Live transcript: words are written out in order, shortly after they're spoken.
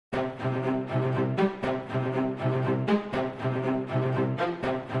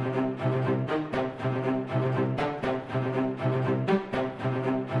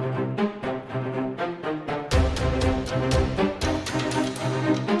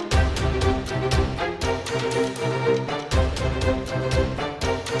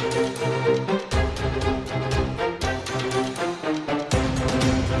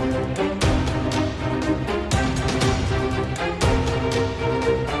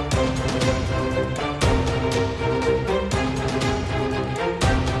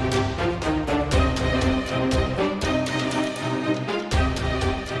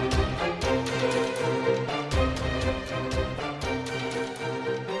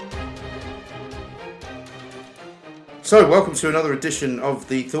So, welcome to another edition of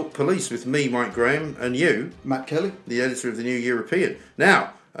the Thought Police with me, Mike Graham, and you, Matt Kelly, the editor of the New European.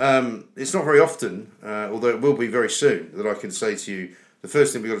 Now, it's not very often, although it will be very soon, that I can say to you, the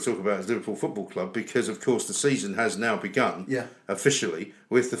first thing we've got to talk about is Liverpool Football Club, because, of course, the season has now begun officially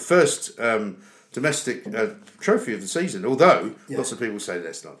with the first domestic trophy of the season. Although lots of people say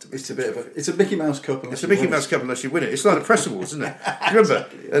that's not domestic. It's a Mickey Mouse Cup. It's a Mickey Mouse Cup unless you win it. It's like the Press Awards, isn't it? Remember?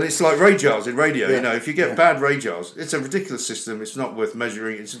 Exactly, yeah. And it's like radars in radio. Yeah. You know, if you get bad radars, it's a ridiculous system. It's not worth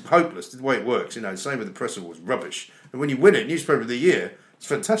measuring. It's hopeless the way it works. You know, same with the Press Awards, rubbish. And when you win it, Newspaper of the Year, it's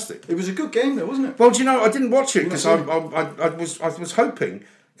fantastic. It was a good game, though, wasn't it? Well, do you know, I didn't watch it because I was hoping.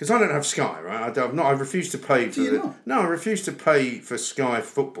 Because I don't have Sky, right? I refuse to pay for I refuse to pay for Sky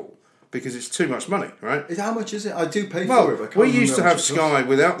Football because it's too much money, right? How much is it? I do pay for it. We used to have Sky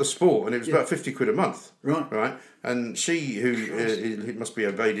without the sport, and it was about £50 a month, right? And she, who must be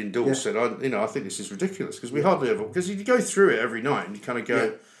obeyed indoors, said, I think this is ridiculous because we hardly ever, because you go through it every night and you kind of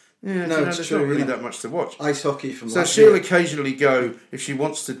go. Yeah, there's not really that much to watch. Ice hockey from so she'll occasionally go, if she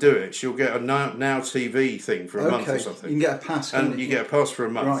wants to do it, she'll get a Now TV thing for a month or something. You can get a pass. And you get a pass for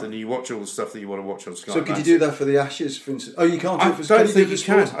a month, and you watch all the stuff that you want to watch on Sky. So could you do that for the Ashes, for instance? Oh, you can't do it for I don't think you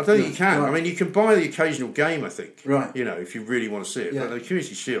can. I don't think you can. Right. I mean, you can buy the occasional game, I think. Right. You know, if you really want to see it. But the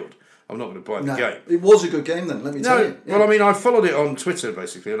Community Shield, I'm not going to buy the game. It was a good game then, let me tell you. Well, I mean, I followed it on Twitter,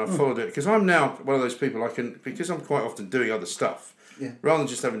 basically, and I followed it, because I'm now one of those people because I'm quite often doing other stuff. Yeah. Rather than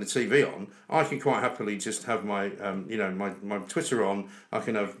just having the TV on, I can quite happily just have my, my Twitter on. I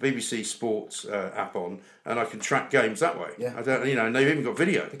can have BBC Sports app on, and I can track games that way. Yeah. And they've even got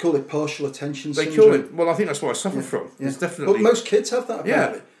video. They call it partial attention syndrome. They call it. Well, I think that's what I suffer from. Yeah. It's definitely. But most kids have that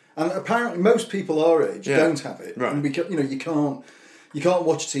apparently, and apparently most people our age don't have it. Right. And you can't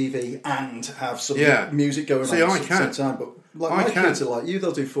watch TV and have some music going on at the same time. But my kids are like you;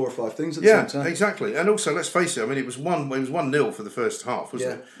 they'll do 4 or 5 things at the same time. Yeah, exactly. And also, let's face it. I mean, it was 1-0 for the first half,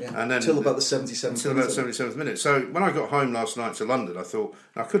 wasn't it? Yeah. And then until about the 77th. Until about the 77th minute. So when I got home last night to London, I thought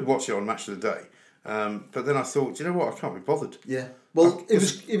I could watch it on Match of the Day, but then I thought, do you know what? I can't be bothered. Yeah. Well, it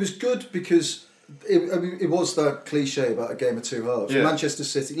was good because. It was that cliche about a game of 2 halves. Yeah. Manchester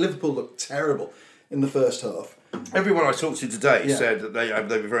City, Liverpool looked terrible in the first half. Everyone I talked to today said that they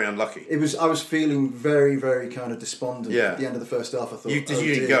were very unlucky. I was feeling very, very kind of despondent at the end of the first half. I thought, you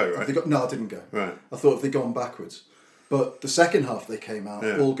didn't go, right? No, I didn't go. Right. I thought if they'd gone backwards. But the second half they came out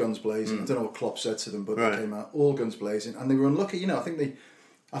all guns blazing. I don't know what Klopp said to them, but they came out all guns blazing, and they were unlucky. You know,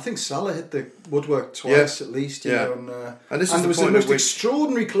 I think Salah hit the woodwork twice at least. You know, and there was the most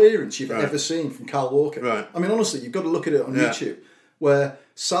extraordinary clearance you've ever seen from Kyle Walker. Right. I mean, honestly, you've got to look at it on YouTube, where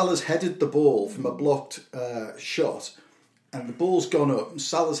Salah's headed the ball from a blocked shot, and the ball's gone up, and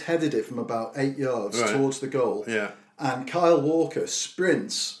Salah's headed it from about 8 yards towards the goal. Yeah. And Kyle Walker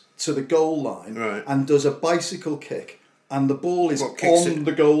sprints to the goal line and does a bicycle kick. And the ball is on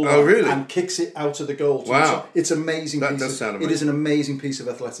the goal line and kicks it out of the goal. Wow. It's amazing. That does sound amazing. It is an amazing piece of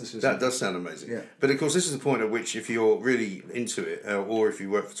athleticism. That does sound amazing. Yeah. But of course, this is the point at which, if you're really into it, or if you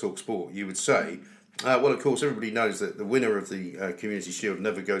work for TalkSport, you would say, well, of course, everybody knows that the winner of the Community Shield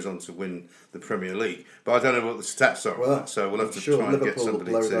never goes on to win the Premier League. But I don't know what the stats are on that, so we'll have to try and get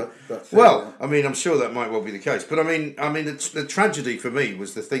somebody to. I mean, I'm sure that might well be the case. But I mean, the tragedy for me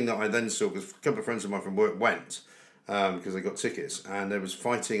was the thing that I then saw, because a couple of friends of mine from work went. Because they got tickets, and there was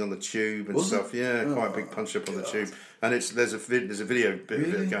fighting on the tube and stuff. Yeah, quite a big punch up on the tube. And there's a video bit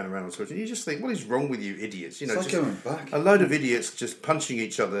of it going around on Twitter. And you just think, what is wrong with you idiots? You know, it's like going back. A load of idiots just punching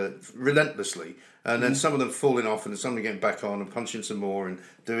each other relentlessly, and then some of them falling off, and some of them getting back on and punching some more and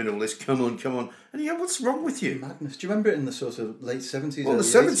doing all this. Come on, and you go, what's wrong with you? Madness. Do you remember it in the sort of late 70s? Well, the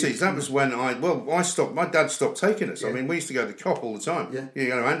 70s. That was when I stopped. My dad stopped taking us. I mean, we used to go to the Cop all the time. Yeah. You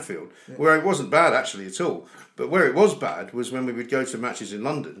go to Anfield, where it wasn't bad actually at all. But where it was bad was when we would go to matches in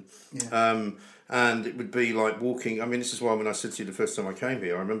London, and it would be like walking. I mean, this is why when I said to you the first time I came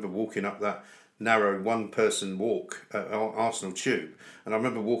here, I remember walking up that narrow one-person walk at Arsenal Tube, and I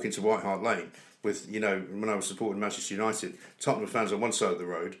remember walking to White Hart Lane with, when I was supporting Manchester United, Tottenham fans on one side of the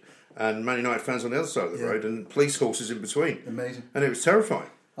road and Man United fans on the other side of the road, and police horses in between. Amazing. And it was terrifying.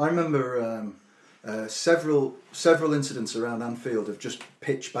 I remember several incidents around Anfield of just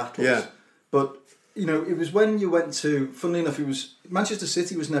pitch battles. Yeah. But it was when you went to. Funnily enough, Manchester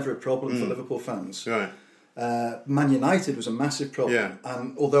City was never a problem for Liverpool fans. Right. Man United was a massive problem. Yeah.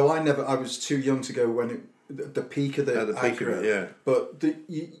 And although I was too young to go when the peak of the aggro. Yeah. But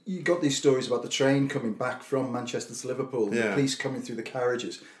you got these stories about the train coming back from Manchester to Liverpool, and the police coming through the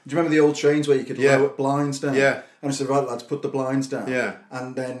carriages. Do you remember the old trains where you could lower blinds down? Yeah. And I said, right, lads, put the blinds down. Yeah.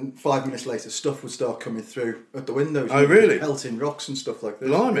 And then 5 minutes later, stuff would start coming through at the windows. Oh, really? Pelting rocks and stuff like this.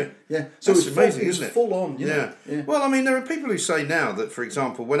 Blimey. Yeah. So That's it was amazing, full, isn't it? Full on. Yeah. Well, I mean, there are people who say now that, for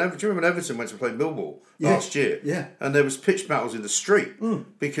example, do you remember when Everton went to play Millwall last year? Yeah. And there was pitch battles in the street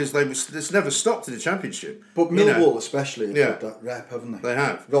because it's never stopped in the Championship. But Millwall especially have got that rep, haven't they? They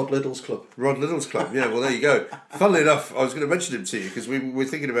have. Rod Liddell's club. Rod Liddell's club, yeah. Well, there you go. Funnily enough, I was going to mention him to you because we were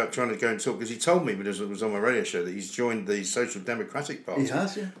thinking about trying to go and talk, because he told me when it was on my radio show that he's joined the Social Democratic Party. He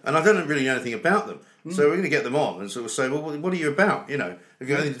has, yeah. And I don't really know anything about them. So we're going to get them on and sort of say, well, what are you about? You know, have you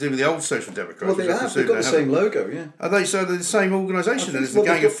got anything to do with the old Social Democrats? Well, they have. They've got the same logo, yeah. Are they? So they're the same organisation then as the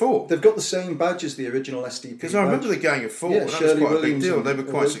Gang of Four? They've got the same badge as the original SDP. Because I remember the Gang of Four. Yeah, That Shirley was quite Williams a big deal. They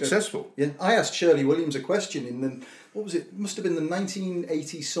were quite successful. Yeah, I asked Shirley Williams a question in the, what was it? Must have been the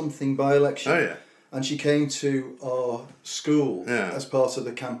 1980 something by-election. Oh yeah. And she came to our school as part of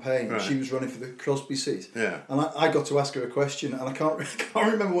the campaign. Right. She was running for the Crosby seat. Yeah. And I got to ask her a question, and I can't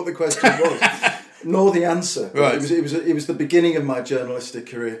remember what the question was, nor the answer. Right. It was the beginning of my journalistic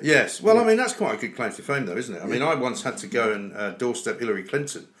career. Yes. Well, I mean, that's quite a good claim to fame, though, isn't it? I mean, I once had to go and doorstep Hillary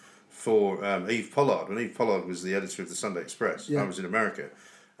Clinton for Eve Pollard, and Eve Pollard was the editor of the Sunday Express. I was in America.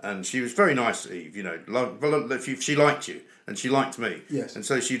 And she was very nice, Eve, you know. She liked you, and she liked me. Yes. And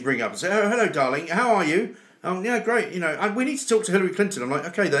so she'd ring up and say, oh, hello, darling, how are you? Yeah, great, you know, we need to talk to Hillary Clinton. I'm like,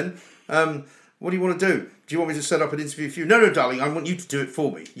 okay then, what do you want to do? Do you want me to set up an interview for you? No, darling, I want you to do it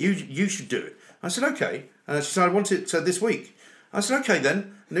for me. You should do it. I said, okay. She said, I want it this week. I said, okay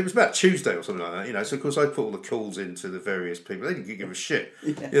then. And it was about Tuesday or something like that, you know. So, of course, I put all the calls into the various people. They didn't give a shit.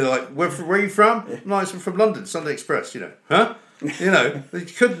 Yeah. You know, like, where are you from? Yeah. No, I'm from London, Sunday Express, you know. Huh? You know, they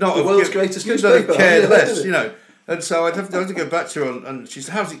could not the have world's greatest newspaper. Cared less, you know. And so I'd have to go back to her and she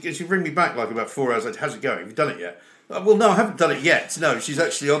said, how's it? She'd ring me back like about 4 hours. I'd, how's it going? Have you done it yet? Well, no, I haven't done it yet. No, she's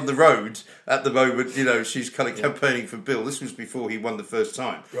actually on the road at the moment. You know, she's kind of campaigning for Bill. This was before he won the first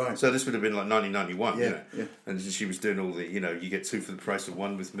time. Right. So this would have been like 1991, you know. Yeah. And she was doing all the, you know, you get 2 for the price of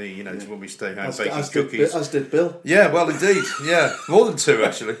 1 with me, you know, when we stay home baking cookies. As did Bill. Yeah, well, indeed. Yeah, more than 2,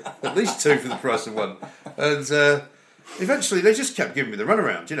 actually. At least 2 for the price of 1. And eventually they just kept giving me the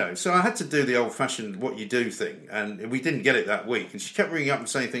runaround, you know. So I had to do the old-fashioned what you do thing. And we didn't get it that week. And she kept ringing up and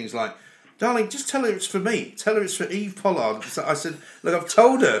saying things like, darling, just tell her it's for me. Tell her it's for Eve Pollard. So I said, look, I've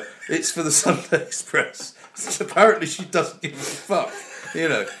told her it's for the Sunday Express. So apparently she doesn't give a fuck, you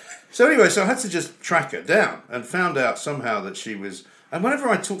know. So anyway, so I had to just track her down and found out somehow that she was... And whenever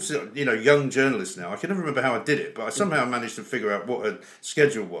I talk to, you know, young journalists now, I can never remember how I did it, but I somehow managed to figure out what her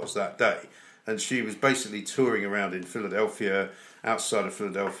schedule was that day. And she was basically touring around in Philadelphia, outside of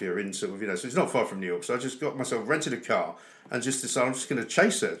Philadelphia, in sort of, you know, so it's not far from New York. So I just got myself, rented a car, and just decided I'm just going to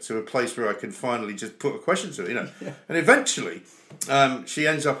chase her to a place where I can finally just put a question to her, you know. Yeah. And eventually, she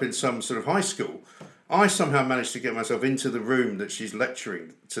ends up in some sort of high school. I somehow managed to get myself into the room that she's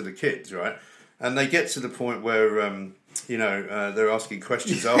lecturing to the kids, right? And they get to the point where, you know, they're asking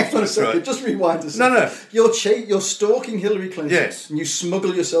questions afterwards, right? Just rewind a second. No. You're stalking Hillary Clinton. Yes. And you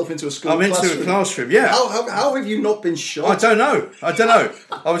smuggle yourself into a school classroom. I'm into a classroom, yeah. How have you not been shot? I don't know.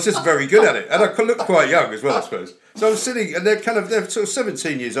 I was just very good at it. And I look quite young as well, I suppose. So I'm sitting, and they're sort of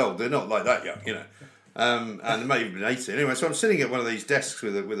 17 years old. They're not like that young, you know. And they may have been 18. Anyway, so I'm sitting at one of these desks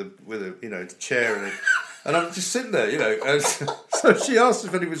with a you know, chair and I'm just sitting there, you know. And so she asked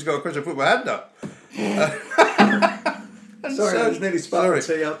if anyone's got a question. I put my hand up. Sorry, I was nearly spat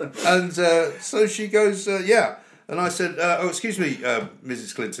tea out there. And so she goes, yeah. And I said, oh, excuse me,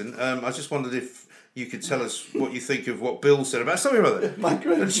 Mrs. Clinton. I just wondered if you could tell us what you think of what Bill said about something or other.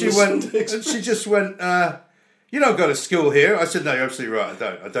 And she just went, you don't go to school here. I said, no, you're absolutely right.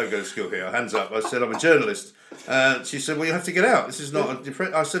 I don't go to school here. Hands up. I said, I'm a journalist. She said, well, you have to get out. This is not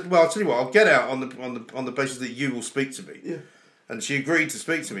a I said, well, I'll tell you what. I'll get out on the basis that you will speak to me. Yeah. And she agreed to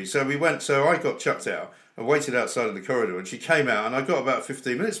speak to me. So we went. So I got chucked out. I waited outside of the corridor, and she came out, and I got about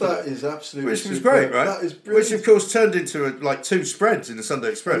 15 minutes. That is absolutely, which was great, right? That is brilliant. Which of course turned into like 2 spreads in the Sunday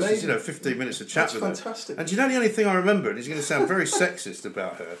Express. Just, you know, 15 minutes of chat with her. That's fantastic. And you know, the only thing I remember, and it's going to sound very sexist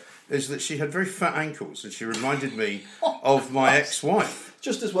about her, is that she had very fat ankles, and she reminded me of my ex-wife.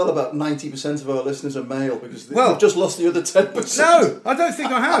 Just as well, about 90% of our listeners are male, because they've just lost the other 10%. No, I don't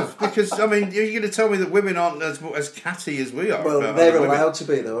think I have, because, I mean, you're going to tell me that women aren't as catty as we are. Well, they're allowed to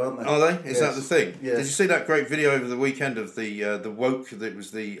be, though, aren't they? Are they? Is that the thing? Yes. Did you see that great video over the weekend of the woke, that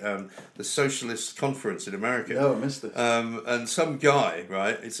was the socialist conference in America? No, I missed it. And some guy,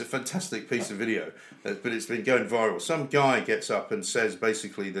 right, it's a fantastic piece of video, but it's been going viral. Some guy gets up and says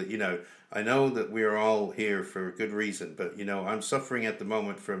basically that, you know, I know that we're all here for a good reason, but I'm suffering at the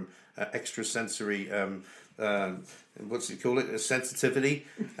moment from extrasensory what's it call it, a sensitivity,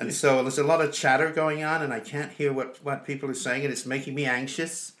 and so there's a lot of chatter going on, and I can't hear what people are saying, and it's making me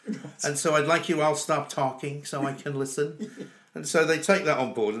anxious, and so I'd like you all stop talking so I can listen. And so they take that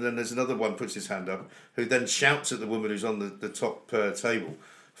on board, and then there's another one puts his hand up, who then shouts at the woman who's on the top table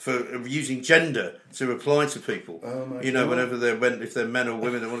for using gender to reply to people. Oh my God. Whenever if they're men or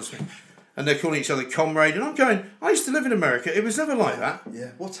women that want to speak. And they're calling each other comrade, and I'm going, I used to live in America. It was never like that.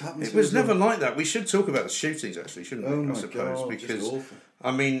 Yeah, what's happened? It was never like that. We should talk about the shootings, actually, shouldn't we? Oh I suppose, God, because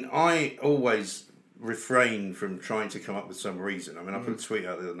I always refrain from trying to come up with some reason. I put a tweet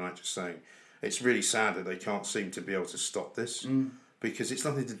out the other night just saying it's really sad that they can't seem to be able to stop this because it's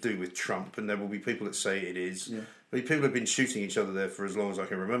nothing to do with Trump, and there will be people that say it is. Yeah. People have been shooting each other there for as long as I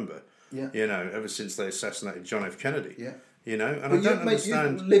can remember. Yeah. Ever since they assassinated John F. Kennedy. Yeah. And I don't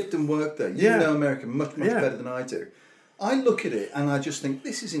understand. You lived and worked there. You know America much better than I do. I look at it and I just think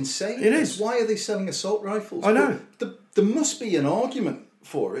this is insane. It is. Why are they selling assault rifles? I know. There must be an argument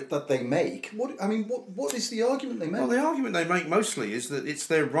for it that they make. What is the argument they make? Well, the argument they make mostly is that it's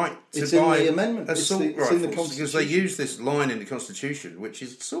their right to buy assault rifles, because they use this line in the Constitution, which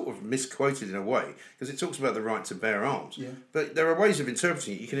is sort of misquoted in a way, because it talks about the right to bear arms. Yeah. But there are ways of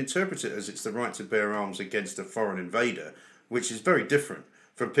interpreting it. You can interpret it as it's the right to bear arms against a foreign invader, which is very different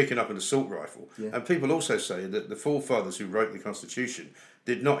from picking up an assault rifle. Yeah. And people also say that the forefathers who wrote the Constitution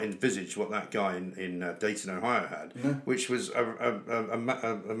did not envisage what that guy in Dayton, Ohio had, which was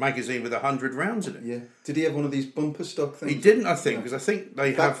a magazine with 100 rounds in it. Yeah. Did he have one of these bumper stock things? He didn't, I think, because I think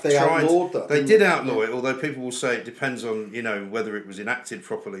they tried. Outlawed that. They did outlaw it, although people will say it depends on whether it was enacted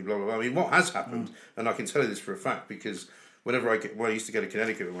properly. Blah blah blah. What has happened, and I can tell you this for a fact because whenever I used to go to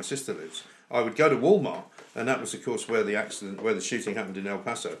Connecticut where my sister lives, I would go to Walmart, and that was, of course, where the shooting happened in El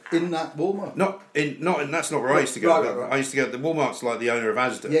Paso. In that Walmart? That's not where I used to go. Right. I used to go. The Walmart's like the owner of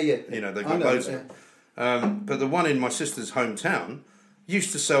Asda. Yeah. They've got loads of them. But the one in my sister's hometown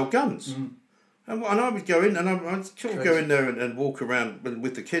used to sell guns. And I would go in, and I'd sort of go in there and walk around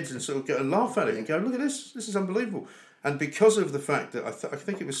with the kids and sort of go and laugh at it and go, look at this is unbelievable. And because of the fact that I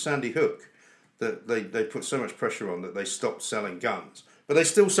think it was Sandy Hook that they put so much pressure on that they stopped selling guns. But they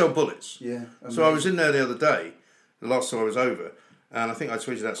still sell bullets. Yeah. So I was in there the other day, the last time I was over, and I think I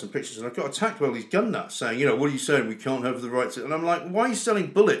tweeted out some pictures, and I got attacked by all these gun nuts saying, what are you saying? We can't have the right to... And I'm like, why are you selling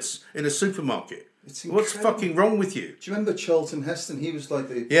bullets in a supermarket? What's fucking wrong with you? Do you remember Charlton Heston? He was like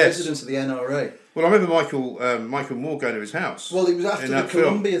the president of the NRA. Well, I remember Michael Moore going to his house. Well, it was after the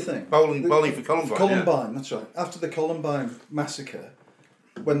Columbia thing. Bowling for Columbine. Columbine, that's right. After the Columbine massacre,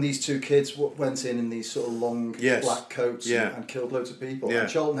 when these two kids went in these sort of long black coats and killed loads of people, and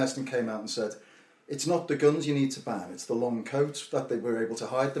Charlton Heston came out and said, it's not the guns you need to ban, it's the long coats that they were able to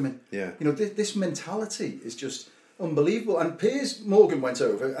hide them in. Yeah. This mentality is just unbelievable. And Piers Morgan went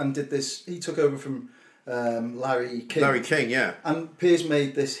over and did this. He took over from Larry King. Larry King, yeah. And Piers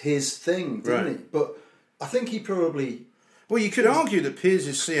made this his thing, didn't he? But I think he probably... Well, you could argue that Piers'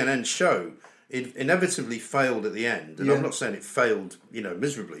 CNN show it inevitably failed at the end, and I'm not saying it failed,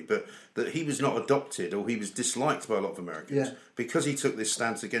 miserably, but that he was not adopted or he was disliked by a lot of Americans because he took this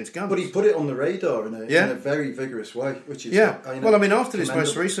stance against guns. But he put it on the radar in a very vigorous way, which is well, after this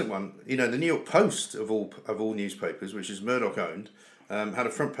most recent one, the New York Post of all newspapers, which is Murdoch owned, had a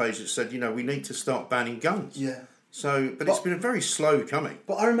front page that said, we need to start banning guns. Yeah. So, but it's been very slow coming.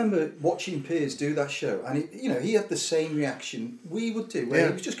 But I remember watching Piers do that show, and he had the same reaction we would do, where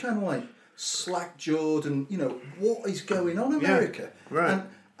he was just kind of like slack-jawed and, what is going on, America? Yeah, right.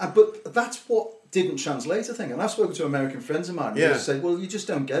 But that's what didn't translate, I think. And I've spoken to American friends of mine who say, well, you just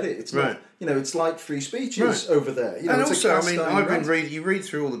don't get it. It's not, it's like free speech is over there. And also, you read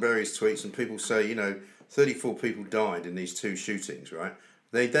through all the various tweets and people say, 34 people died in these two shootings, right?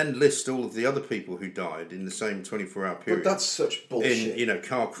 They then list all of the other people who died in the same 24-hour period. But that's such bullshit. In,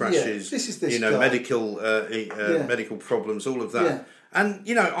 car crashes, medical problems, all of that. Yeah. And,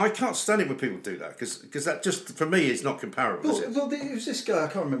 I can't stand it when people do that, because that just, for me, is not comparable, is it? Well, it was this guy, I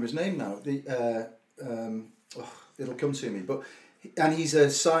can't remember his name now, it'll come to me, and he's a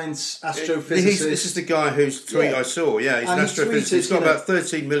science astrophysicist. This is the guy whose tweet I saw, he's an astrophysicist. He's got about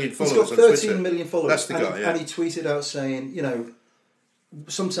 13 million followers on Twitter. He's got 13 million followers. That's the guy, And he tweeted out saying,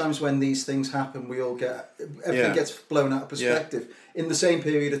 sometimes when these things happen, everything gets blown out of perspective. Yeah. In the same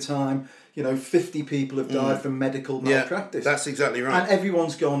period of time, 50 people have died from medical malpractice. That's exactly right. And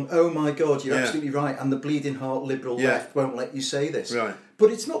everyone's gone, oh my God, you're absolutely right. And the bleeding heart liberal left won't let you say this. Right.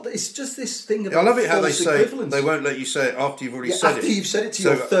 But it's not. It's just this thing about I love it how they say equivalence. They won't let you say it after you've already said it. After you've said it to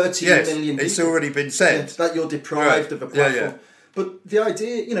your 13 million people. It's already been said. That you're deprived of a platform. But the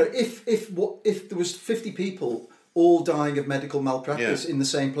idea, if there was 50 people all dying of medical malpractice in the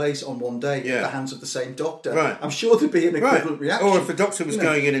same place on one day at the hands of the same doctor, I'm sure there'd be an equivalent reaction. Or if the doctor was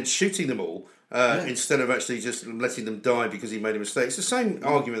going in and shooting them all, instead of actually just letting them die because he made a mistake. It's the same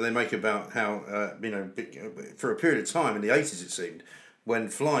argument they make about how, for a period of time in the 80s, it seemed, when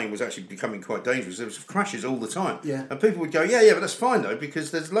flying was actually becoming quite dangerous, there was crashes all the time. Yeah. And people would go, but that's fine though, because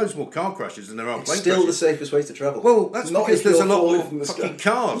there's loads more car crashes than there are plane crashes. It's still the safest way to travel. Well, that's not because there's a lot more fucking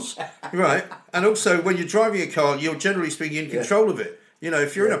cars, right? And also, when you're driving a car, you're generally speaking in control of it.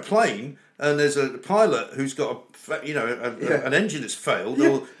 If you're in a plane and there's a pilot who's got an engine that's failed,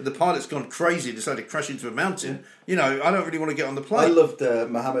 or the pilot's gone crazy and decided to crash into a mountain, I don't really want to get on the plane. I loved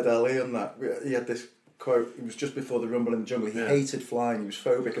Muhammad Ali on that. He had this quote. It was just before the Rumble in the Jungle. He hated flying. He was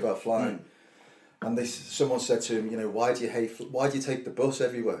phobic about flying. And someone said to him, why do you take the bus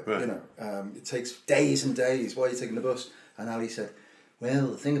everywhere? Right. It takes days and days. Why are you taking the bus? And Ali said, well,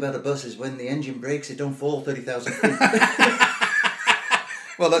 the thing about a bus is when the engine breaks, it don't fall 30,000 feet.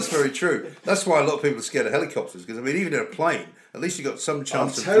 Well, that's very true. That's why a lot of people are scared of helicopters, because, even in a plane, at least you've got some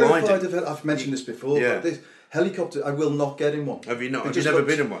chance of blinding. I'm terrified of it. I've mentioned this before, but this helicopter, I will not get in one. Have you not? Have you never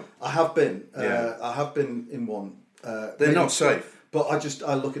been in one? I have been. I have been in one. They're not safe. But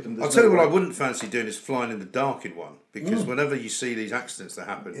I look at them. I'll tell you what I wouldn't fancy doing is flying in the dark in one, because whenever you see these accidents that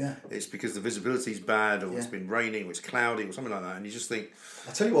happen, it's because the visibility's bad, or it's been raining, or it's cloudy, or something like that, and you just think...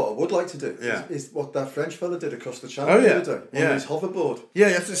 I'll tell you what I would like to do is what that French fella did across the channel the other day on his hoverboard. Yeah,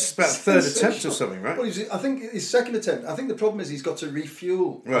 it's about third attempt or something, right? Well, I think his second attempt. I think the problem is he's got to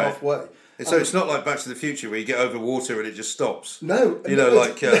refuel halfway. So it's not like Back to the Future where you get over water and it just stops. No.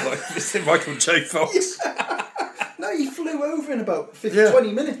 Like Michael J. Fox. No, he flew over in about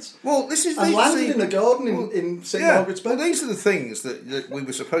 20 minutes. Well, this is... And landed in a garden in St. Margaret's Bay. Well, these are the things that we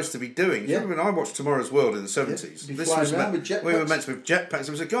were supposed to be doing. Yeah. Remember when I watched Tomorrow's World in the 70s? This was with jetpacks. We were meant to have jetpacks.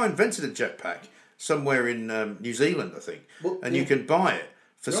 There was a guy who invented a jetpack somewhere in New Zealand, I think. You can buy it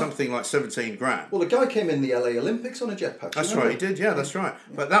for something like 17 grand. Well, the guy came in the LA Olympics on a jetpack. That's right, he did, that's right.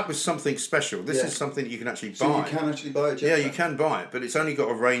 But that was something special. This is something that you can actually buy. So you can actually buy a jetpack? Yeah, you can buy it, but it's only got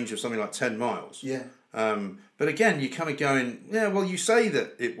a range of something like 10 miles. Yeah. But again, you're kind of going, well, you say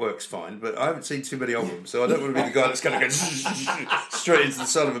that it works fine, but I haven't seen too many of them, so I don't want to be the guy that's going to go straight into the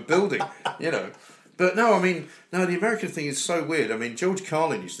side of a building, But no, the American thing is so weird. George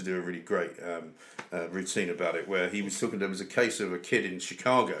Carlin used to do a really great routine about it, where he was talking, there was a case of a kid in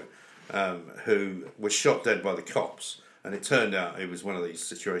Chicago who was shot dead by the cops, and it turned out it was one of these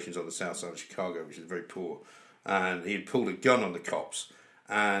situations on the south side of Chicago, which is very poor, and he had pulled a gun on the cops,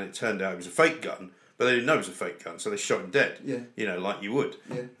 and it turned out it was a fake gun. But they didn't know it was a fake gun, so they shot him dead. Yeah. Like you would.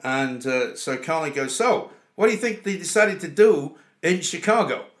 Yeah. And so Carlin goes, so, what do you think they decided to do in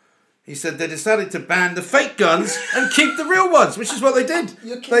Chicago? He said they decided to ban the fake guns and keep the real ones, which is what they did.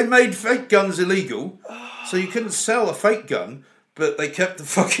 They made fake guns illegal, so you couldn't sell a fake gun, but they kept the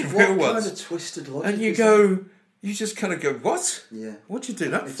fucking real ones. What kind of twisted logic? And you just kind of go, what? Yeah. What'd you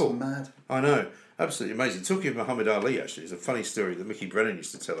do that for? It's mad. I know. Absolutely amazing. Talking of Muhammad Ali, actually, is a funny story that Mickey Brennan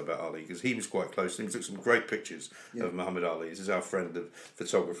used to tell about Ali, because he was quite close to him. He took some great pictures of Muhammad Ali. This is our friend, the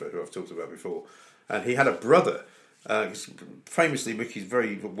photographer who I've talked about before. And he had a brother. Famously, Mickey's a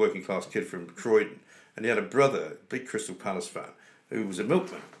very working class kid from Croydon. And he had a brother, big Crystal Palace fan, who was a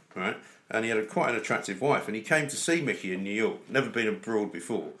milkman, right? And he had quite an attractive wife. And he came to see Mickey in New York. Never been abroad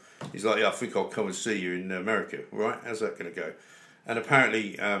before. He's like, I think I'll come and see you in America. Right? How's that going to go? And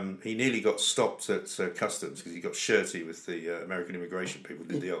apparently he nearly got stopped at customs because he got shirty with the American immigration people,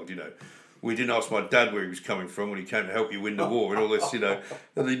 did the old, we didn't ask my dad where he was coming from when he came to help you win the war and all this,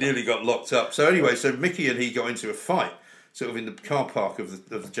 and he nearly got locked up. So anyway, Mickey and he got into a fight, sort of in the car park of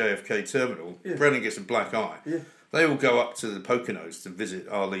the JFK terminal. Yeah. Brennan gets a black eye. Yeah. They all go up to the Poconos to visit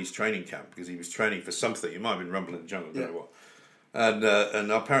Ali's training camp because he was training for something. It might have been Rumble in the Jungle, I don't know what.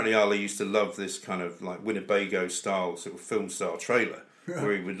 And apparently Ali used to love this kind of like Winnebago style, sort of film style trailer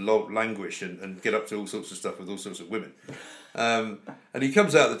where he would languish and get up to all sorts of stuff with all sorts of women. And he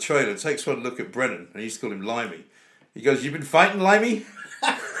comes out of the trailer, takes one look at Brennan, and he used to call him Limey. He goes, "You been fighting, Limey?"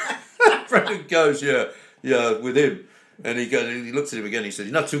 Brennan goes, "Yeah, with him." And he looks at him again. He said,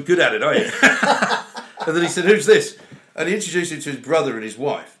 "You're not too good at it, are you?" And then he said, "Who's this?" And he introduced him to his brother and his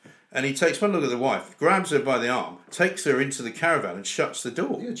wife. And he takes one look at the wife, grabs her by the arm, takes her into the caravan and shuts the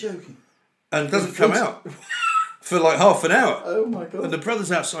door. You're joking. And doesn't come out for like half an hour. Oh my God. And the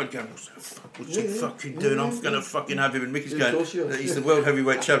brother's outside going, what's he fucking doing? I'm going to fucking have him. And Mickey's going, he's the world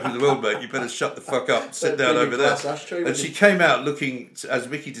heavyweight champion of the world, mate. You better shut the fuck up. Sit down over there. And she came out looking, as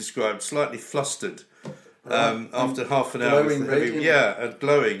Mickey described, slightly flustered. After half an hour, glowing, and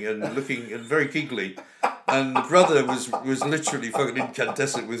glowing and looking and very giggly, And the brother was literally fucking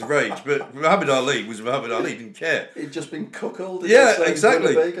incandescent with rage. But Muhammad Ali was Muhammad Ali, didn't care. He'd just been cuckolded. Yeah,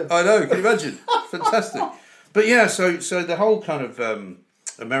 exactly. I know, can you imagine? Fantastic. But yeah, so the whole kind of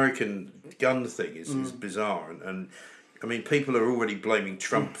American gun thing is bizarre. And I mean, people are already blaming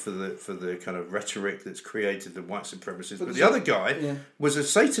Trump for the kind of rhetoric that's created the white supremacists. But the other guy was a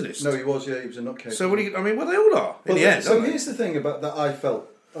Satanist. No, he was a nutcase. So what do you? I mean, well, they all are in the end. So here's the thing about that I felt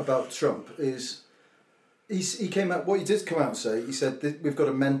about Trump is he came out. What he did come out and say, he said that we've got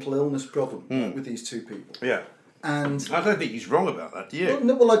a mental illness problem with these two people. Yeah, and I don't think he's wrong about that. Do you?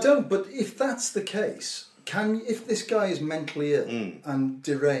 Well, I don't. But if that's the case, if this guy is mentally ill and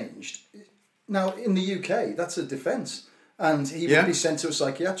deranged, now in the UK that's a defence. And he would be sent to a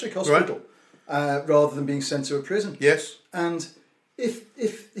psychiatric hospital rather than being sent to a prison. Yes. And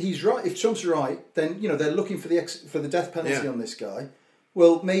if he's right, if Trump's right, then they're looking for the death penalty on this guy.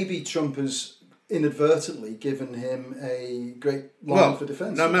 Well, maybe Trump has inadvertently given him a great line for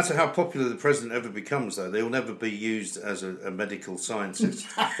defence. No matter how popular the president ever becomes, though, they'll never be used as a medical scientist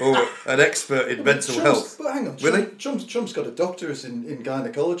or an expert in mental health. But hang on, Trump's got a doctorate in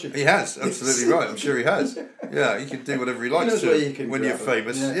gynaecology. He has, absolutely right. I'm sure he has. Yeah, he can do whatever he likes to when you're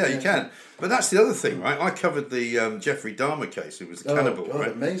famous. Yeah, you can. But that's the other thing, right? I covered the Jeffrey Dahmer case, who was the cannibal,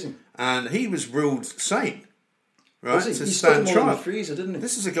 right? Amazing. And he was ruled sane. Right, to stand trial. In the freezer, didn't he?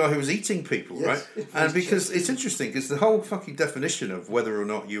 This is a guy who was eating people, right? And because it's interesting, because the whole fucking definition of whether or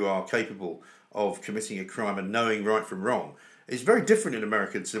not you are capable of committing a crime and knowing right from wrong is very different in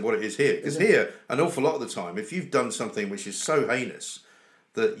America to what it is here. Because here, an awful lot of the time, if you've done something which is so heinous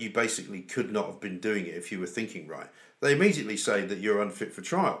that you basically could not have been doing it if you were thinking right, they immediately say that you're unfit for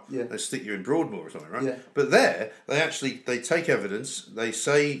trial. Yeah. They stick you in Broadmoor or something, right? Yeah. But there, they take evidence. They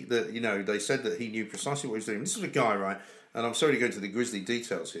say that, they said that he knew precisely what he was doing. This is a guy, right? And I'm sorry to go into the grisly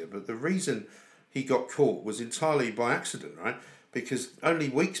details here, but the reason he got caught was entirely by accident, right? Because only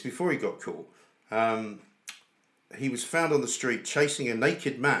weeks before he got caught, he was found on the street chasing a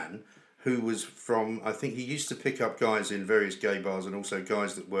naked man who was from, I think he used to pick up guys in various gay bars and also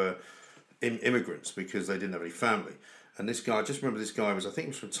guys that were immigrants because they didn't have any family. And this guy, I just remember this guy was, I think he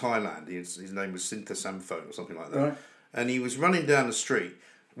was from Thailand. His name was Sintha Samphone or something like that. Right. And he was running down the street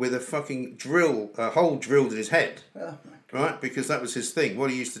with a fucking hole drilled in his head. Oh, right? Because that was his thing.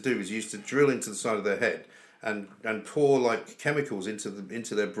 What he used to do is he used to drill into the side of their head and pour like chemicals into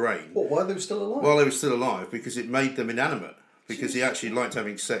their brain. What, while they were still alive? While they were still alive, because it made them inanimate. Because he actually liked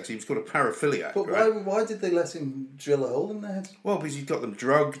having sex. He was called a paraphiliac. But right? why did they let him drill a hole in their head? Well, because he got them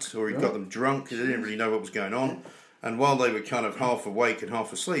drugged or he got them drunk. They didn't really know what was going on. Yeah. And while they were kind of half awake and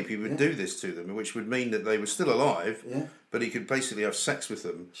half asleep, he would do this to them, which would mean that they were still alive, but he could basically have sex with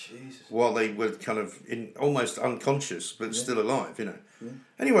them while they were kind of almost unconscious, but still alive, Yeah.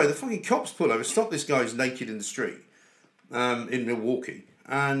 Anyway, the fucking cops pull over, stop this guy who's naked in the street in Milwaukee,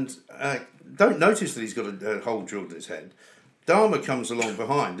 and don't notice that he's got a hole drilled in his head. Dahmer comes along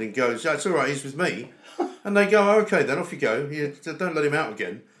behind and goes, "That's all right, he's with me." And they go, "Okay, then off you go. Don't let him out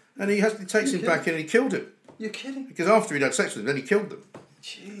again." And he takes him back in and he killed him. You're kidding? Because after he'd had sex with them, then he killed them.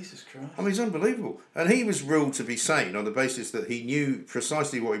 Jesus Christ. I mean, it's unbelievable. And he was ruled to be sane on the basis that he knew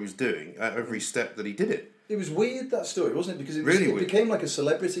precisely what he was doing at every step that he did it. It was weird, that story, wasn't it? Because it became like a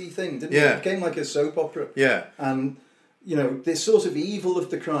celebrity thing, didn't it? It became like a soap opera. Yeah. And, this sort of evil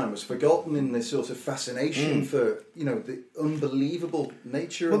of the crime was forgotten in this sort of fascination for, the unbelievable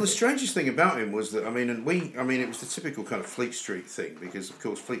nature of it. Well, the strangest thing about him was that, it was the typical kind of Fleet Street thing, because, of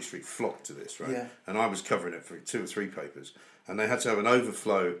course, Fleet Street flocked to this, right? Yeah. And I was covering it for 2 or 3 papers, and they had to have an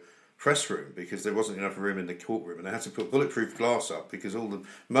overflow press room because there wasn't enough room in the courtroom, and they had to put bulletproof glass up because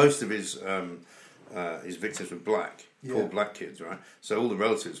most of his victims were black. Poor black kids, right? So all the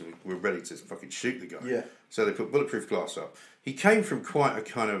relatives were ready to fucking shoot the guy. Yeah. So they put bulletproof glass up. He came from quite a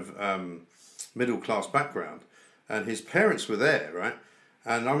kind of middle-class background, and his parents were there, right?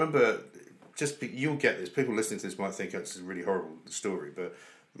 And I remember, you'll get this, people listening to this might think that's a really horrible story, but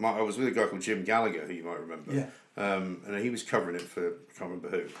I was with a guy called Jim Gallagher, who you might remember. Yeah. And he was covering it for, I can't remember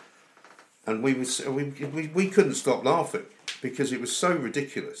who. And we couldn't stop laughing, because it was so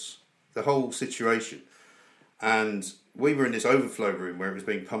ridiculous, the whole situation. And we were in this overflow room where it was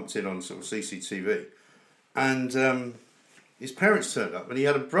being pumped in on sort of CCTV. And his parents turned up, and he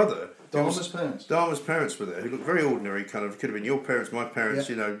had a brother. Dahmer's parents? Dahmer's parents were there, who looked very ordinary, kind of, could have been your parents, my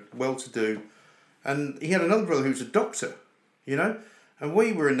parents, well-to-do. And he had another brother who was a doctor, And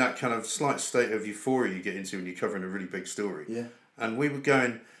we were in that kind of slight state of euphoria you get into when you're covering a really big story. Yeah. And we were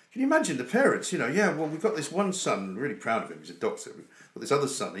going, can you imagine the parents, well, we've got this one son, really proud of him, he's a doctor. But but this other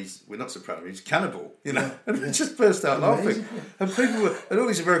son, we're not so proud of him, he's cannibal, you know. And we just burst out laughing. And people and all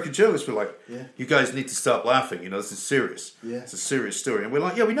these American journalists were like, you guys need to start laughing, you know, this is serious. It's a serious story. And we're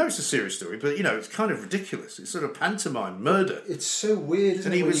like, we know it's a serious story, but, you know, it's kind of ridiculous. It's sort of pantomime, murder. It's so weird,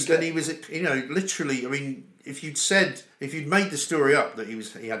 isn't it? And he was, you know, literally, I mean, if you'd made the story up that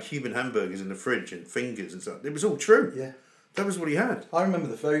he had human hamburgers in the fridge and fingers and stuff, it was all true. Yeah. That was what he had. I remember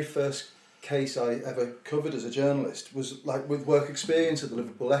the very first case I ever covered as a journalist was like with work experience at the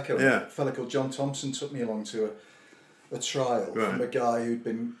Liverpool Echo. A fellow called John Thompson took me along to a trial from a guy who'd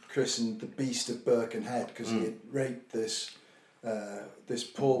been christened the Beast of Birkenhead because he had raped this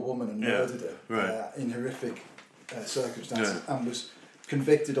poor woman and murdered her in horrific circumstances and was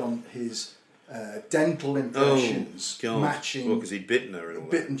convicted on his dental impressions matching because he'd bitten her and all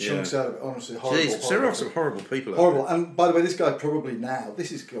bitten chunks out of it. Honestly, horrible. Jeez, there are some horrible people. Horrible. And by the way, this guy probably now,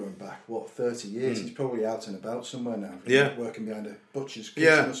 this is going back 30 years. He's probably out and about somewhere now. Working behind a butcher's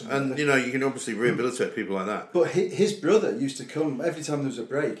kitchen or something. And you know, you can obviously rehabilitate people like that. But his brother used to come every time there was a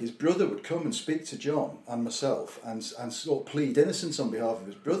break. His brother would come and speak to John and myself and sort of plead innocence on behalf of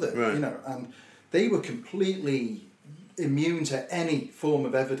his brother. Right. You know, and they were completely immune to any form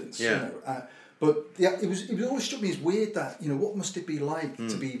of evidence. Yeah. You know. But it always struck me as weird that, you know, what must it be like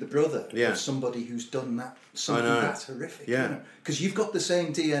to be the brother of somebody who's done something that horrific? Yeah. You know? Because you've got the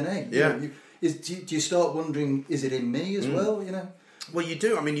same DNA. Yeah. You know, do you start wondering, is it in me as well? You know. Well, you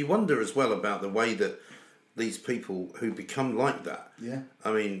do. I mean, you wonder as well about the way that these people who become like that. Yeah.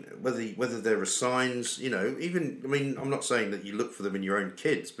 I mean, whether there are signs, you know, even, I mean, I'm not saying that you look for them in your own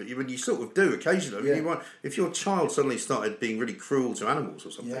kids, but you sort of do occasionally. I mean, if your child suddenly started being really cruel to animals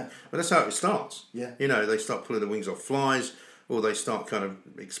or something, well, that's how it starts. Yeah. You know, they start pulling the wings off flies, or they start kind of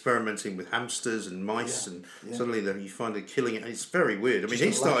experimenting with hamsters and mice, and suddenly you find they're killing it. And it's very weird. I mean,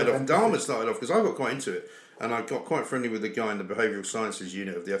 Dharma started off, because I got quite into it, and I got quite friendly with the guy in the behavioural sciences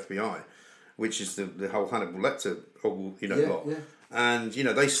unit of the FBI, which is the whole Hannibal Lecter, lot. Yeah. And, you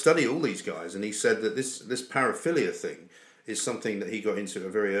know, they study all these guys, and he said that this paraphilia thing is something that he got into at a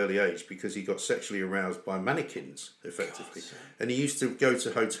very early age because he got sexually aroused by mannequins, effectively. And he used to go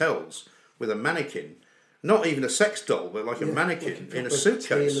to hotels with a mannequin, not even a sex doll, but like a mannequin in a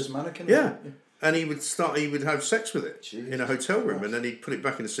suitcase. Mannequin, yeah. And he would have sex with it in a hotel room, and then he'd put it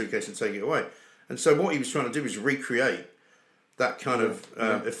back in the suitcase and take it away. And so what he was trying to do was recreate that kind of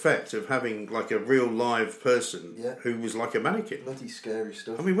effect of having like a real live person who was like a mannequin. Bloody scary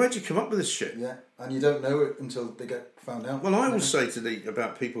stuff. I mean, where'd you come up with this shit? Yeah, and you don't know it until they get found out. Well, I will say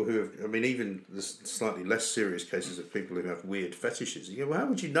about people who have, I mean, even the slightly less serious cases of people who have weird fetishes, you go, well, how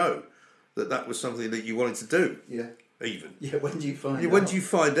would you know that was something that you wanted to do? Yeah. Even. Yeah, when do you find out? When do you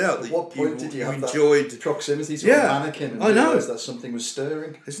find out At what point did you have enjoyed that proximity to a mannequin and realise that something was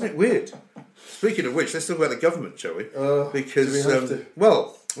stirring? Isn't it weird? Speaking of which, let's talk about the government, shall we? Because do we have to?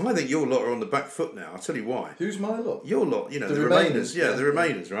 Well, I think your lot are on the back foot now. I'll tell you why. Who's my lot? Your lot, you know, the Remainers. Yeah, the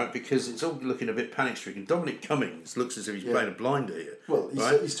Remainers, right? Because it's all looking a bit panic-stricken. Dominic Cummings looks as if he's playing a blinder here. Well,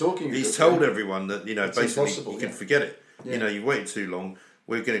 he's talking. He's told everyone that, you know, basically you can forget it. Yeah. You know, you've waited too long.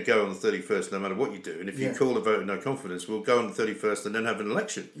 We're going to go on the 31st no matter what you do. And if you call a vote of no confidence, we'll go on the 31st and then have an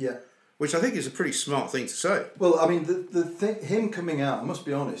election. Yeah. Which I think is a pretty smart thing to say. Well, I mean, the thing, him coming out, I must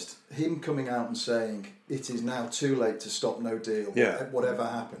be honest, him coming out and saying it is now too late to stop no deal, whatever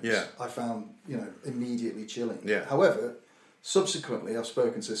happens, I found, you know, immediately chilling. Yeah. However, subsequently, I've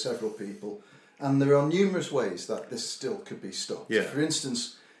spoken to several people, and there are numerous ways that this still could be stopped. Yeah. For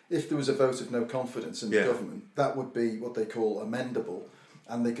instance, if there was a vote of no confidence in the government, that would be what they call amendable.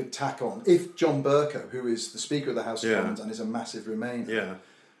 And they could tack on, if John Bercow, who is the Speaker of the House of Commons and is a massive Remainer,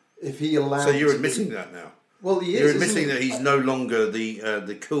 if he allowed... So you're admitting that now? Well, he is. You're admitting that he's no longer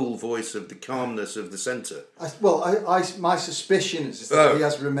the cool voice of the calmness of the centre. My suspicion is that he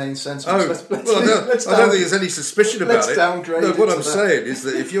has remained sensible. I don't think there's any suspicion about it. Let's downgrade it. What I'm saying is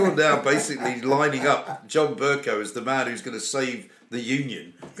that if you're now basically lining up John Bercow as the man who's going to save the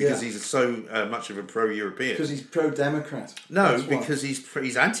Union because he's so much of a pro-European. Because he's pro-democrat. No, because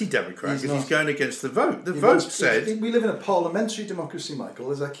he's anti-democrat, because he's going against the vote. The vote said... We live in a parliamentary democracy, Michael,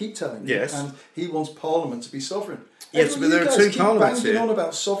 as I keep telling you. Yes. And he wants Parliament to be sovereign. Yes, but there are two parliaments here. On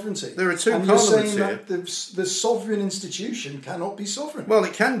about sovereignty. There are two parliaments here. And you're saying that the sovereign institution cannot be sovereign. Well,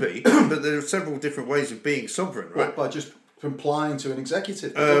 it can be, but there are several different ways of being sovereign, right? By just complying to an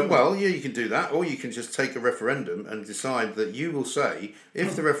executive. Well, yeah, you can do that, or you can just take a referendum and decide that you will say,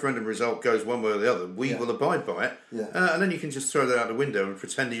 if the referendum result goes one way or the other, we will abide by it, and then you can just throw that out the window and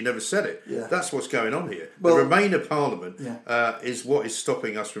pretend that you never said it. Yeah. That's what's going on here. Well, the Remainer Parliament is what is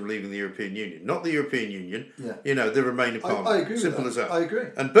stopping us from leaving the European Union, not the European Union. Yeah. You know, the Remainer Parliament. I agree Simple with as that. I agree.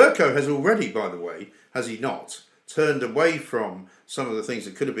 And Bercow has already, by the way, has he not, turned away from some of the things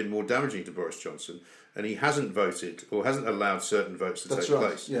that could have been more damaging to Boris Johnson, and he hasn't voted or hasn't allowed certain votes to take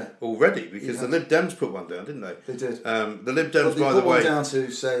place already, because the Lib Dems put one down, didn't they? They did. The Lib Dems, by the way, one down to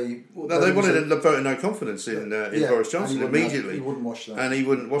say they wanted a vote of no confidence in Boris Johnson immediately. He wouldn't watch that, and he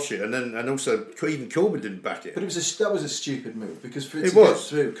wouldn't watch it, and also even Corbyn didn't back it. But that was a stupid move, because for it to get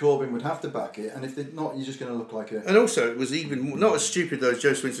through, Corbyn would have to back it, and if they're not, you're just going to look like a. And also, it was even not as stupid though as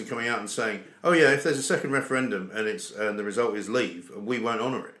Joe Swinson coming out and saying, "Oh yeah, if there's a second referendum and the result is leave, we won't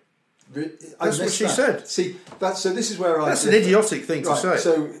honour it." That's what she said. See, that's this is where that's an idiotic thing to say.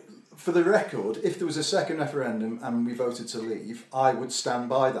 So, for the record, if there was a second referendum and we voted to leave, I would stand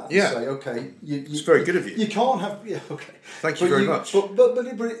by that. Yeah. And say, okay, it's very good of you. You can't have. Yeah, okay. Thank you very much.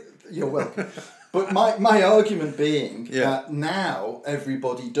 But you're welcome. But my argument being that now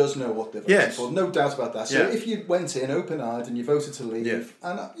everybody does know what they're voting for, no doubt about that. So if you went in open-eyed and you voted to leave,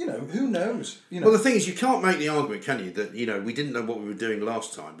 and who knows? Well, the thing is, you can't make the argument, can you, that we didn't know what we were doing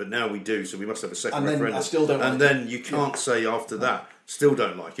last time, but now we do, so we must have a second referendum. I still don't. And then you can't say after that, still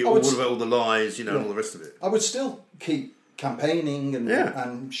don't like it. All about all the lies, and all the rest of it. I would still keep campaigning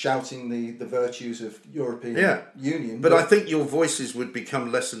and shouting the virtues of European Union. But I think your voices would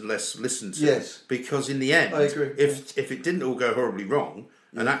become less and less listened to. Yes. Because in the end, I agree. If it didn't all go horribly wrong,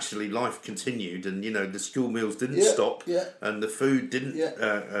 and actually life continued, and the school meals didn't stop, and the food didn't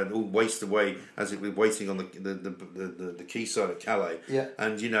all waste away as it was waiting on the quayside of Calais,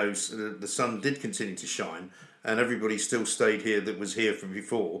 and the sun did continue to shine, and everybody still stayed here that was here from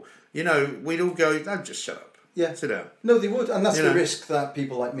before, we'd all go, "No, just shut up. Yeah, sit down." No, they would, and that's the risk that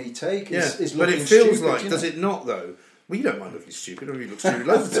people like me take. Is but it feels stupid, like, does it not though? Well, you don't mind looking stupid, or you look stupid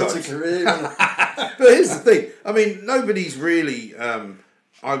loads of times. But here's the thing: I mean, nobody's really,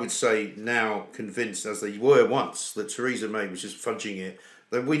 I would say, now convinced, as they were once, that Theresa May was just fudging it.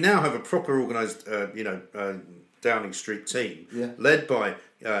 That we now have a proper organised, Downing Street team, led by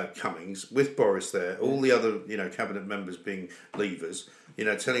Cummings, with Boris there, all the other, cabinet members being leavers.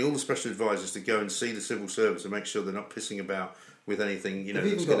 Telling all the special advisors to go and see the civil service and make sure they're not pissing about with anything, They've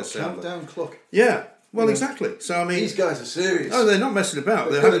even got a countdown clock. Yeah, well, exactly. So I mean, these guys are serious. Oh, they're not messing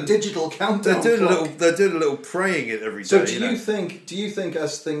about. They've got a digital countdown. They're doing a little praying it every day. So do you think,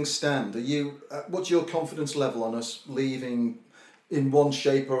 as things stand, what's your confidence level on us leaving in one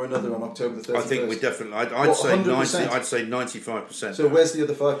shape or another on October the 31st? I think we definitely. I'd say 90%. I'd say 95%. So where's the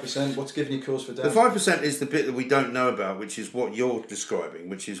other 5%? What's giving you cause for doubt? The 5% is the bit that we don't know about, which is what you're describing,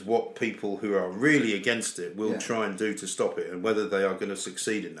 which is what people who are really against it will try and do to stop it, and whether they are going to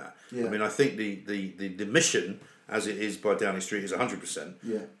succeed in that. I mean, I think the mission, as it is by Downing Street, is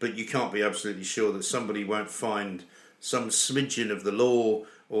 100%. But you can't be absolutely sure that somebody won't find some smidgen of the law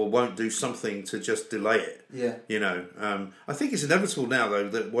or won't do something to just delay it. I think it's inevitable now, though,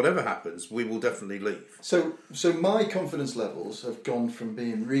 that whatever happens, we will definitely leave. So my confidence levels have gone from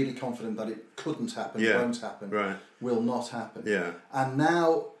being really confident that it couldn't happen, won't happen, will not happen. And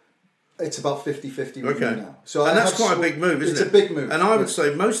now it's about 50-50 with me now. So and that's quite a big move, isn't it? It's a big move. And I would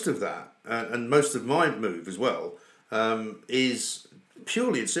say most of that, and most of my move as well, is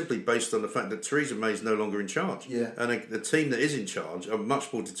purely and simply based on the fact that Theresa May is no longer in charge. And the team that is in charge are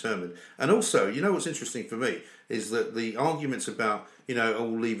much more determined. And also, what's interesting for me is that the arguments about,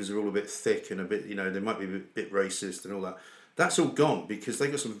 all leavers are all a bit thick and a bit, they might be a bit racist and all that. That's all gone because they've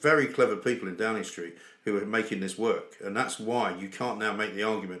got some very clever people in Downing Street who are making this work. And that's why you can't now make the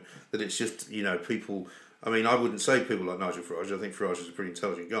argument that it's just, people. I mean, I wouldn't say people like Nigel Farage. I think Farage is a pretty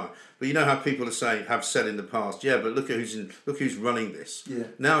intelligent guy. But you know how people have said in the past, but look who's running this.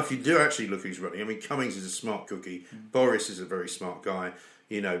 Now, if you do actually look who's running, I mean, Cummings is a smart cookie. Boris is a very smart guy.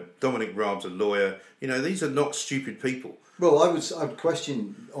 Dominic Raab's a lawyer. These are not stupid people. Well, I would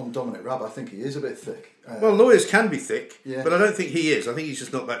question on Dominic Raab. I think he is a bit thick. Well, lawyers can be thick, but I don't think he is. I think he's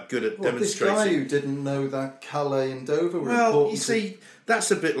just not that good at demonstrating. This guy who didn't know that Calais and Dover were important. Well, you see,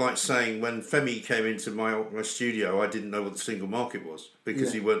 that's a bit like saying when Femi came into my studio, I didn't know what the single market was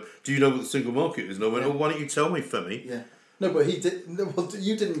because he went, "Do you know what the single market is?" And I went, "Oh, why don't you tell me, Femi?" No, but he did. Well,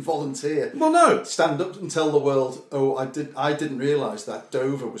 you didn't volunteer. Well, no. Stand up and tell the world. Oh, I didn't realise that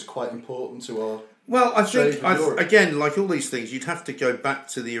Dover was quite important to our. Well, I think again, like all these things, you'd have to go back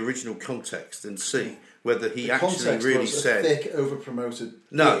to the original context and see whether he actually really said. Thick, over-promoted.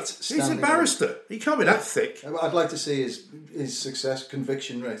 No, he's a barrister. He can't be that thick. I'd like to see his success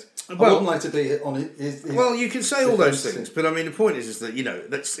conviction rate. I wouldn't like to be on his well, you can say all those things, but I mean the point is that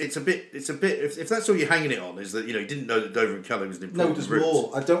it's a bit. If that's all you're hanging it on is that he didn't know that Dover and Calais was an important route. No, there's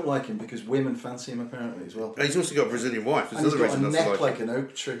more. I don't like him because women fancy him apparently as well. And he's also got a Brazilian wife. There's another reason. He's got a neck like an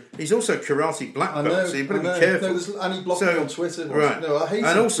oak tree. He's also karate black belt, so you better be careful. No, and he blocked me on Twitter. Right. No, I hate him.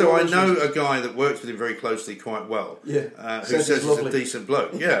 And also, I know a guy that works with him very very closely quite well. Yeah. Who says he's a decent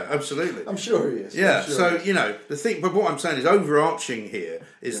bloke. Yeah, absolutely. I'm sure he is. Yeah, sure so, the thing, but what I'm saying is overarching here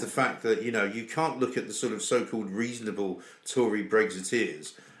is the fact that, you can't look at the sort of so-called reasonable Tory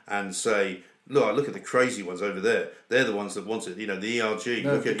Brexiteers and say, look at the crazy ones over there. They're the ones that want it. The ERG.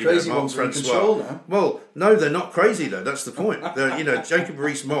 No, look at crazy Mark ones are in Francois. control now. Well, no, they're not crazy though. That's the point. Jacob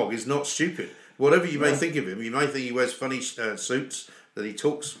Rees-Mogg is not stupid. Whatever you may think of him, you may think he wears funny suits, that he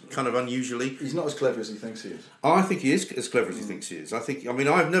talks kind of unusually. He's not as clever as he thinks he is. I think he is as clever as he thinks he is.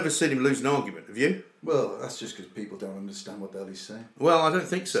 I've never seen him lose an argument. Have you? Well, that's just because people don't understand what the hell he's saying. Well, I don't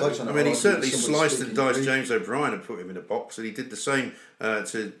think so. He certainly sliced and diced James O'Brien and put him in a box, and he did the same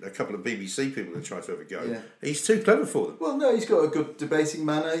to a couple of BBC people that tried to have a go. Yeah. He's too clever for them. Well, no, he's got a good debating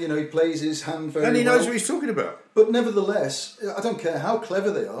manner. He plays his hand very well. And he knows what he's talking about. But nevertheless, I don't care how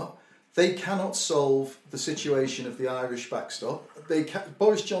clever they are, they cannot solve the situation of the Irish backstop.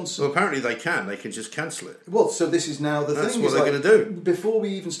 Boris Johnson... Well, apparently they can. They can just cancel it. Well, so this is now the thing. That's what they're going to do. Before we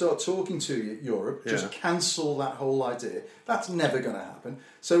even start talking to Europe, just cancel that whole idea. That's never going to happen.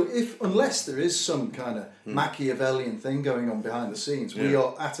 So unless there is some kind of Machiavellian thing going on behind the scenes, we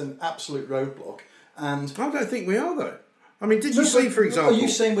are at an absolute roadblock. And I don't think we are, though. Did you see, for example... Are you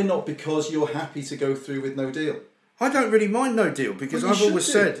saying we're not because you're happy to go through with no deal? I don't really mind no deal because I've always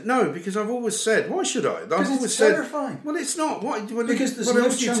said why should I? Because it's terrifying. Well, it's not. Because there's what no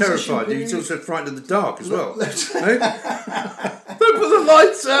else are you terrified? period. You're also frightened of the dark as well. Don't put the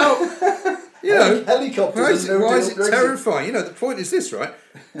lights out. Helicopters. Why is it terrifying? The point is this, right?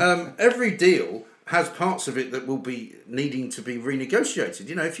 Every deal has parts of it that will be needing to be renegotiated.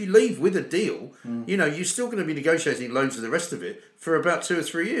 If you leave with a deal, you're still going to be negotiating loads of the rest of it for about 2 or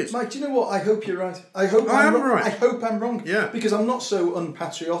 3 years. Mike, do you know what? I hope you're right. I am right. I hope I'm wrong. Yeah. Because I'm not so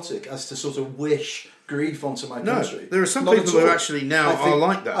unpatriotic as to sort of wish grief onto my country. No, there are some people who actually now are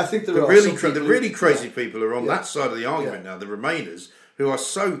like that. I think the really crazy people are on that side of the argument now, the Remainers, who are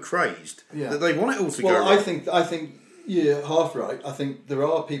so crazed that they want it all to go wrong. Well, I think you're half right. I think there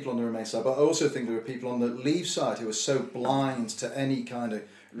are people on the Remain side, but I also think there are people on the Leave side who are so blind to any kind of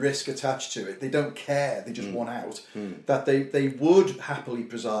risk attached to it. They don't care. They just want out. That they would happily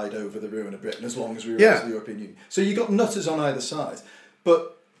preside over the ruin of Britain as long as we were out of the European Union. So you've got nutters on either side.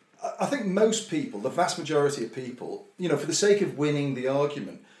 But I think most people, the vast majority of people, for the sake of winning the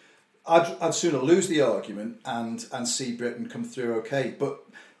argument, I'd sooner lose the argument and see Britain come through okay. But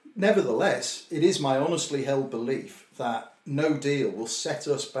nevertheless, it is my honestly held belief that no deal will set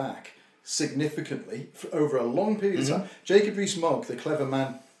us back significantly for over a long period of time. Jacob Rees-Mogg, the clever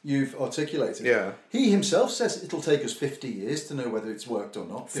man you've articulated, he himself says it'll take us 50 years to know whether it's worked or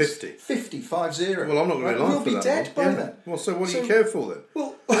not. 50? 50. Well, I'm not going to lie We'll for be that dead by then. Well, so what do you care for then?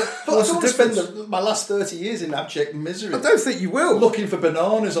 Well, I don't want to spend my last 30 years in abject misery. I don't think you will. Looking for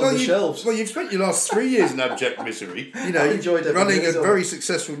bananas on the shelves. Well, you've spent your last 3 years in abject misery. Running a very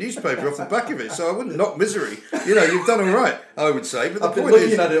successful newspaper off the back of it. So I wouldn't knock misery. You've done all right, I would say. But I've been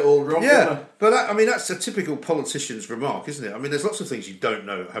looking at it all wrong. Yeah, but that's a typical politician's remark, isn't it? There's lots of things you don't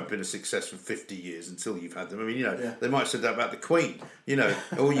know have been a success for 50 years until you've had them. They might have said that about the Queen,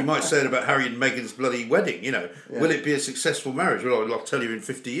 or you might say it about Harry and Meghan's bloody wedding. Will it be a successful marriage? Well, I'll tell you in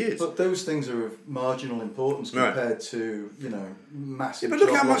 50 years. But those things are of marginal importance compared to, massive. Yeah, but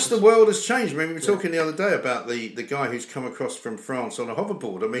look how much the world has changed. We were talking the other day about the guy who's come across from France on a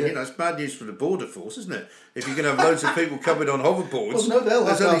hoverboard. It's bad news for the border force, isn't it? If you're going to have loads of people coming on hoverboards, well, no, they'll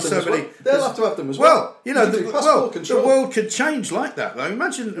have to have them as well. They'll have to have them as well. The world could change like that, though.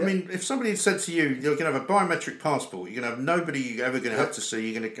 Imagine, if somebody had said to you, you're going to have a biometric passport, you're going to have nobody you're ever going to have to see,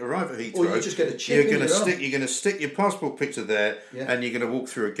 you're going to arrive at Heathrow, or you just get a chip you're going to stick your passport picture there, and you're going to walk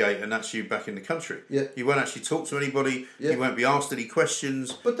through a gate, and that's you back in the country. Yeah. You won't actually talk to anybody. You won't be asked any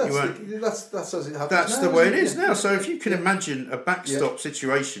questions. But that's as it happens. That's the way it is now. So if you can imagine a backstop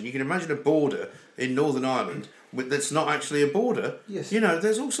situation, you can imagine a border in Northern Ireland that's not actually a border. Yes.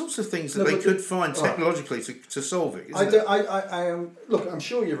 There's all sorts of things that they could find technologically to solve it. Look, I'm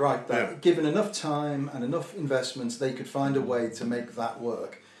sure you're right that given enough time and enough investments, they could find a way to make that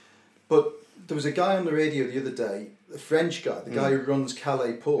work. But there was a guy on the radio the other day, a French guy, the guy who runs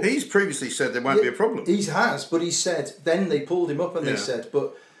Calais Port. He's previously said there won't be a problem. He has, but he said, then they pulled him up and they said,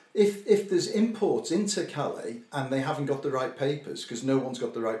 but if there's imports into Calais and they haven't got the right papers, because no one's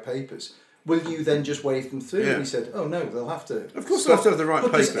got the right papers, will you then just wave them through? And he said, oh no, they'll have to. Of course they'll have to have the right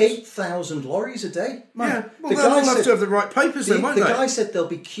papers. But there's 8,000 lorries a day. Man, they'll have to have the right papers then, won't they? The guy said they'll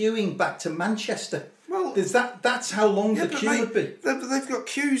be queuing back to Manchester. Well, that's how long the queue would be. They've got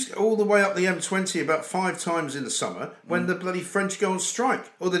queues all the way up the M20 about 5 times in the summer when the bloody French go on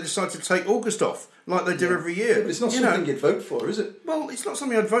strike, or they decide to take August off, like they do every year. Yeah, but it's not something you'd vote for, is it? Well, it's not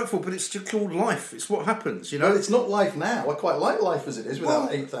something I'd vote for, but it's just called life. It's what happens, Well, it's not life now. I quite like life as it is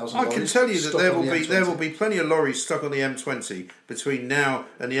without 8,000 lorries. I can tell you that there will M20. be plenty of lorries stuck on the M20 between now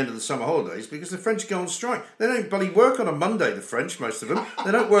and the end of the summer holidays because the French go on strike. They don't bloody work on a Monday, the French, most of them.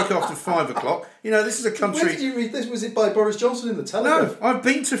 They don't work after 5 o'clock. This is a country... Where did you read this? Was it by Boris Johnson in the Telegraph? No, I've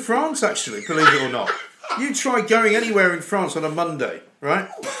been to France, actually, believe it or not. You try going anywhere in France on a Monday, right?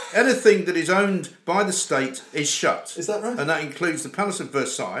 Anything that is owned by the state is shut. Is that right? And that includes the Palace of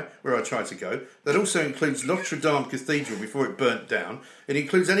Versailles, where I tried to go. That also includes Notre Dame Cathedral before it burnt down. It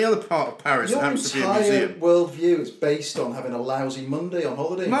includes any other part of Paris that happens to be a museum. Your entire worldview is based on having a lousy Monday on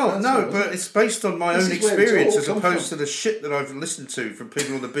holiday in France. No, but it's based on my own experience as opposed to the shit that I've listened to from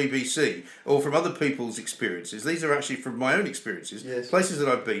people on the BBC or from other people's experiences. These are actually from my own experiences, places that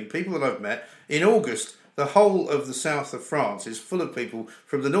I've been, people that I've met. In August, the whole of the south of France is full of people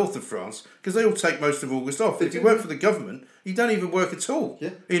from the north of France because they all take most of August off. If you work for the government, you don't even work at all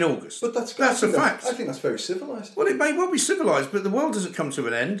in August. But that's a fact. I think that's very civilised. Well, it may well be civilised, but the world doesn't come to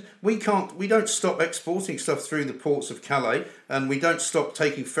an end. We don't stop exporting stuff through the ports of Calais, and we don't stop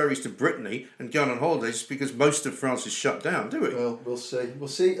taking ferries to Brittany and going on holidays because most of France is shut down, do we? Well, we'll see. We'll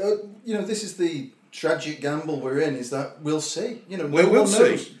see. This is the tragic gamble we're in, is that we'll see. We'll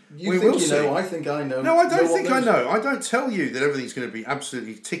see. You think you know, I think I know. No, I don't think I know. I don't tell you that everything's going to be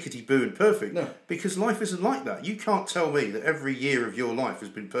absolutely tickety-boo and perfect. No. Because life isn't like that. You can't tell me that every year of your life has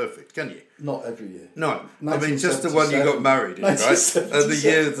been perfect, can you? Not every year. No. I mean, just the one you got married in, right? And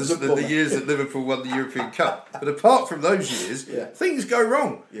the years that Liverpool won the European Cup. But apart from those years, things go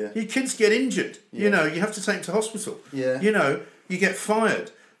wrong. Yeah. Your kids get injured. You have to take them to hospital. Yeah. You get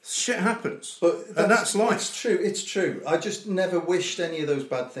fired. Shit happens, and that's life. It's true. I just never wished any of those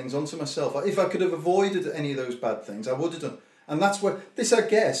bad things onto myself. If I could have avoided any of those bad things, I would have done. And that's where this, I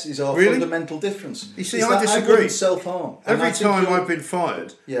guess, is our fundamental difference. You see, I disagree. I wouldn't self-harm. Every time I've been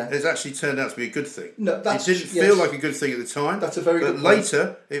fired, it's actually turned out to be a good thing. No, it didn't feel like a good thing at the time. That's a very good point. But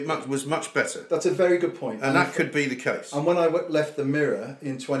later, it was much better. That's a very good point. And that could be the case. And when I left the Mirror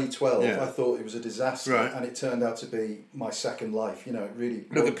in 2012, I thought it was a disaster. Right. And it turned out to be my second life. It really...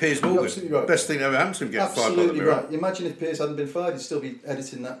 Look at Piers Morgan. Absolutely right. Best thing that ever happened to him, get fired by the Mirror. Right. Imagine if Piers hadn't been fired, he'd still be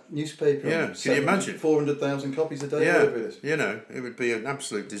editing that newspaper. Yeah, can you imagine? 400,000 copies a day, whatever it is. It would be an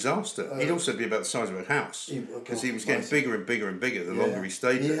absolute disaster. He'd also be about the size of a house because he was getting bigger and bigger and bigger the longer he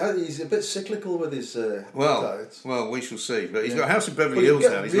stayed there. He's a bit cyclical with his diet. Well, we shall see. But he's got a house in Beverly Hills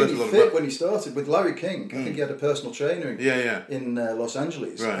now. He's learned a lot fit about when he started with Larry King. I think he had a personal trainer in Los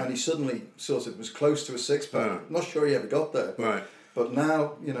Angeles, and he suddenly sort of was close to a six-pack. Not sure he ever got there. But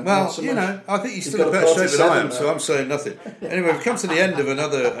now, Well, I think he's still in better shape than I am, so I'm saying nothing. Anyway, we've come to the end of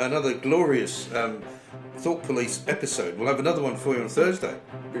another glorious Thought Police episode. We'll have another one for you on Thursday.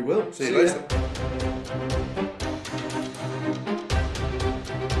 We will. See you later.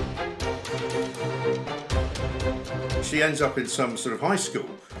 She ends up in some sort of high school.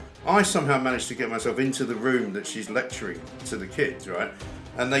 I somehow managed to get myself into the room that she's lecturing to the kids, right?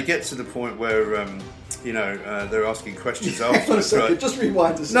 And they get to the point where, they're asking questions afterwards. Right? Just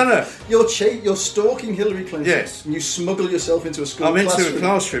rewind a second. No. You're stalking Hillary Clinton. Yes. And you smuggle yourself into a school classroom. Into a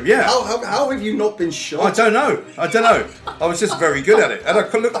classroom, yeah. How have you not been shot? I don't know. I was just very good at it. And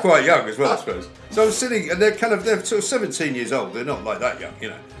I look quite young as well, I suppose. So I was sitting, and they're sort of 17 years old. They're not like that young,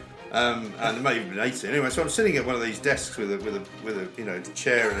 and they may have been 18. Anyway, so I'm sitting at one of these desks with a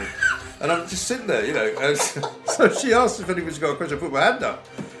chair and I'm just sitting there, and so she asked if anyone's got a question. I put my hand up.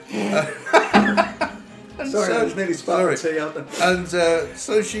 Sorry, I was nearly spilling tea out there. And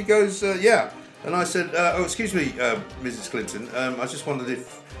so she goes, yeah. And I said, excuse me, Mrs. Clinton, I just wondered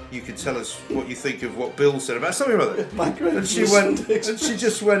if you could tell us what you think of what Bill said about something or other. And she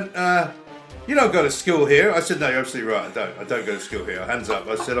just went, you don't go to school here. I said, no, you're absolutely right. I don't go to school here. Hands up.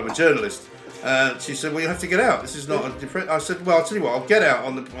 I said, I'm a journalist. She said, well, you have to get out. This is not a I said, well, I'll tell you what. I'll get out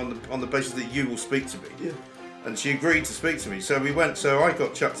on the basis that you will speak to me. Yeah. And she agreed to speak to me. So we went. So I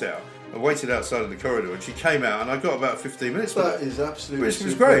got chucked out. I waited outside in the corridor, and she came out, and I got about 15 minutes with her. That is absolutely which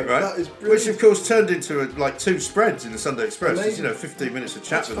was great, right? That is brilliant. Which, of course, turned into like 2 spreads in the Sunday Express. Amazing. 15 minutes of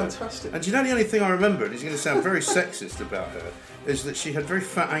chat with her. Fantastic. And the only thing I remember, and it's going to sound very sexist about her, is that she had very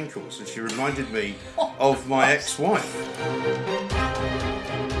fat ankles, and she reminded me of my ex-wife.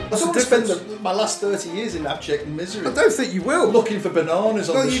 I don't want to spend my last 30 years in abject misery. I don't think you will. Looking for bananas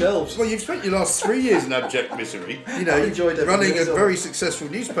on the shelves. Well, you've spent your last 3 years in abject misery. Running a very successful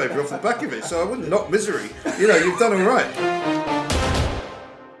newspaper off the back of it. So I wouldn't knock misery. You've done all right.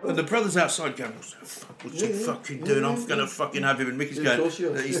 And the brother's outside going, what's he fucking doing? I'm going to fucking have him. And Mickey's going,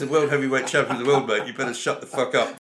 he's the world heavyweight champion of the world, mate. You better shut the fuck up.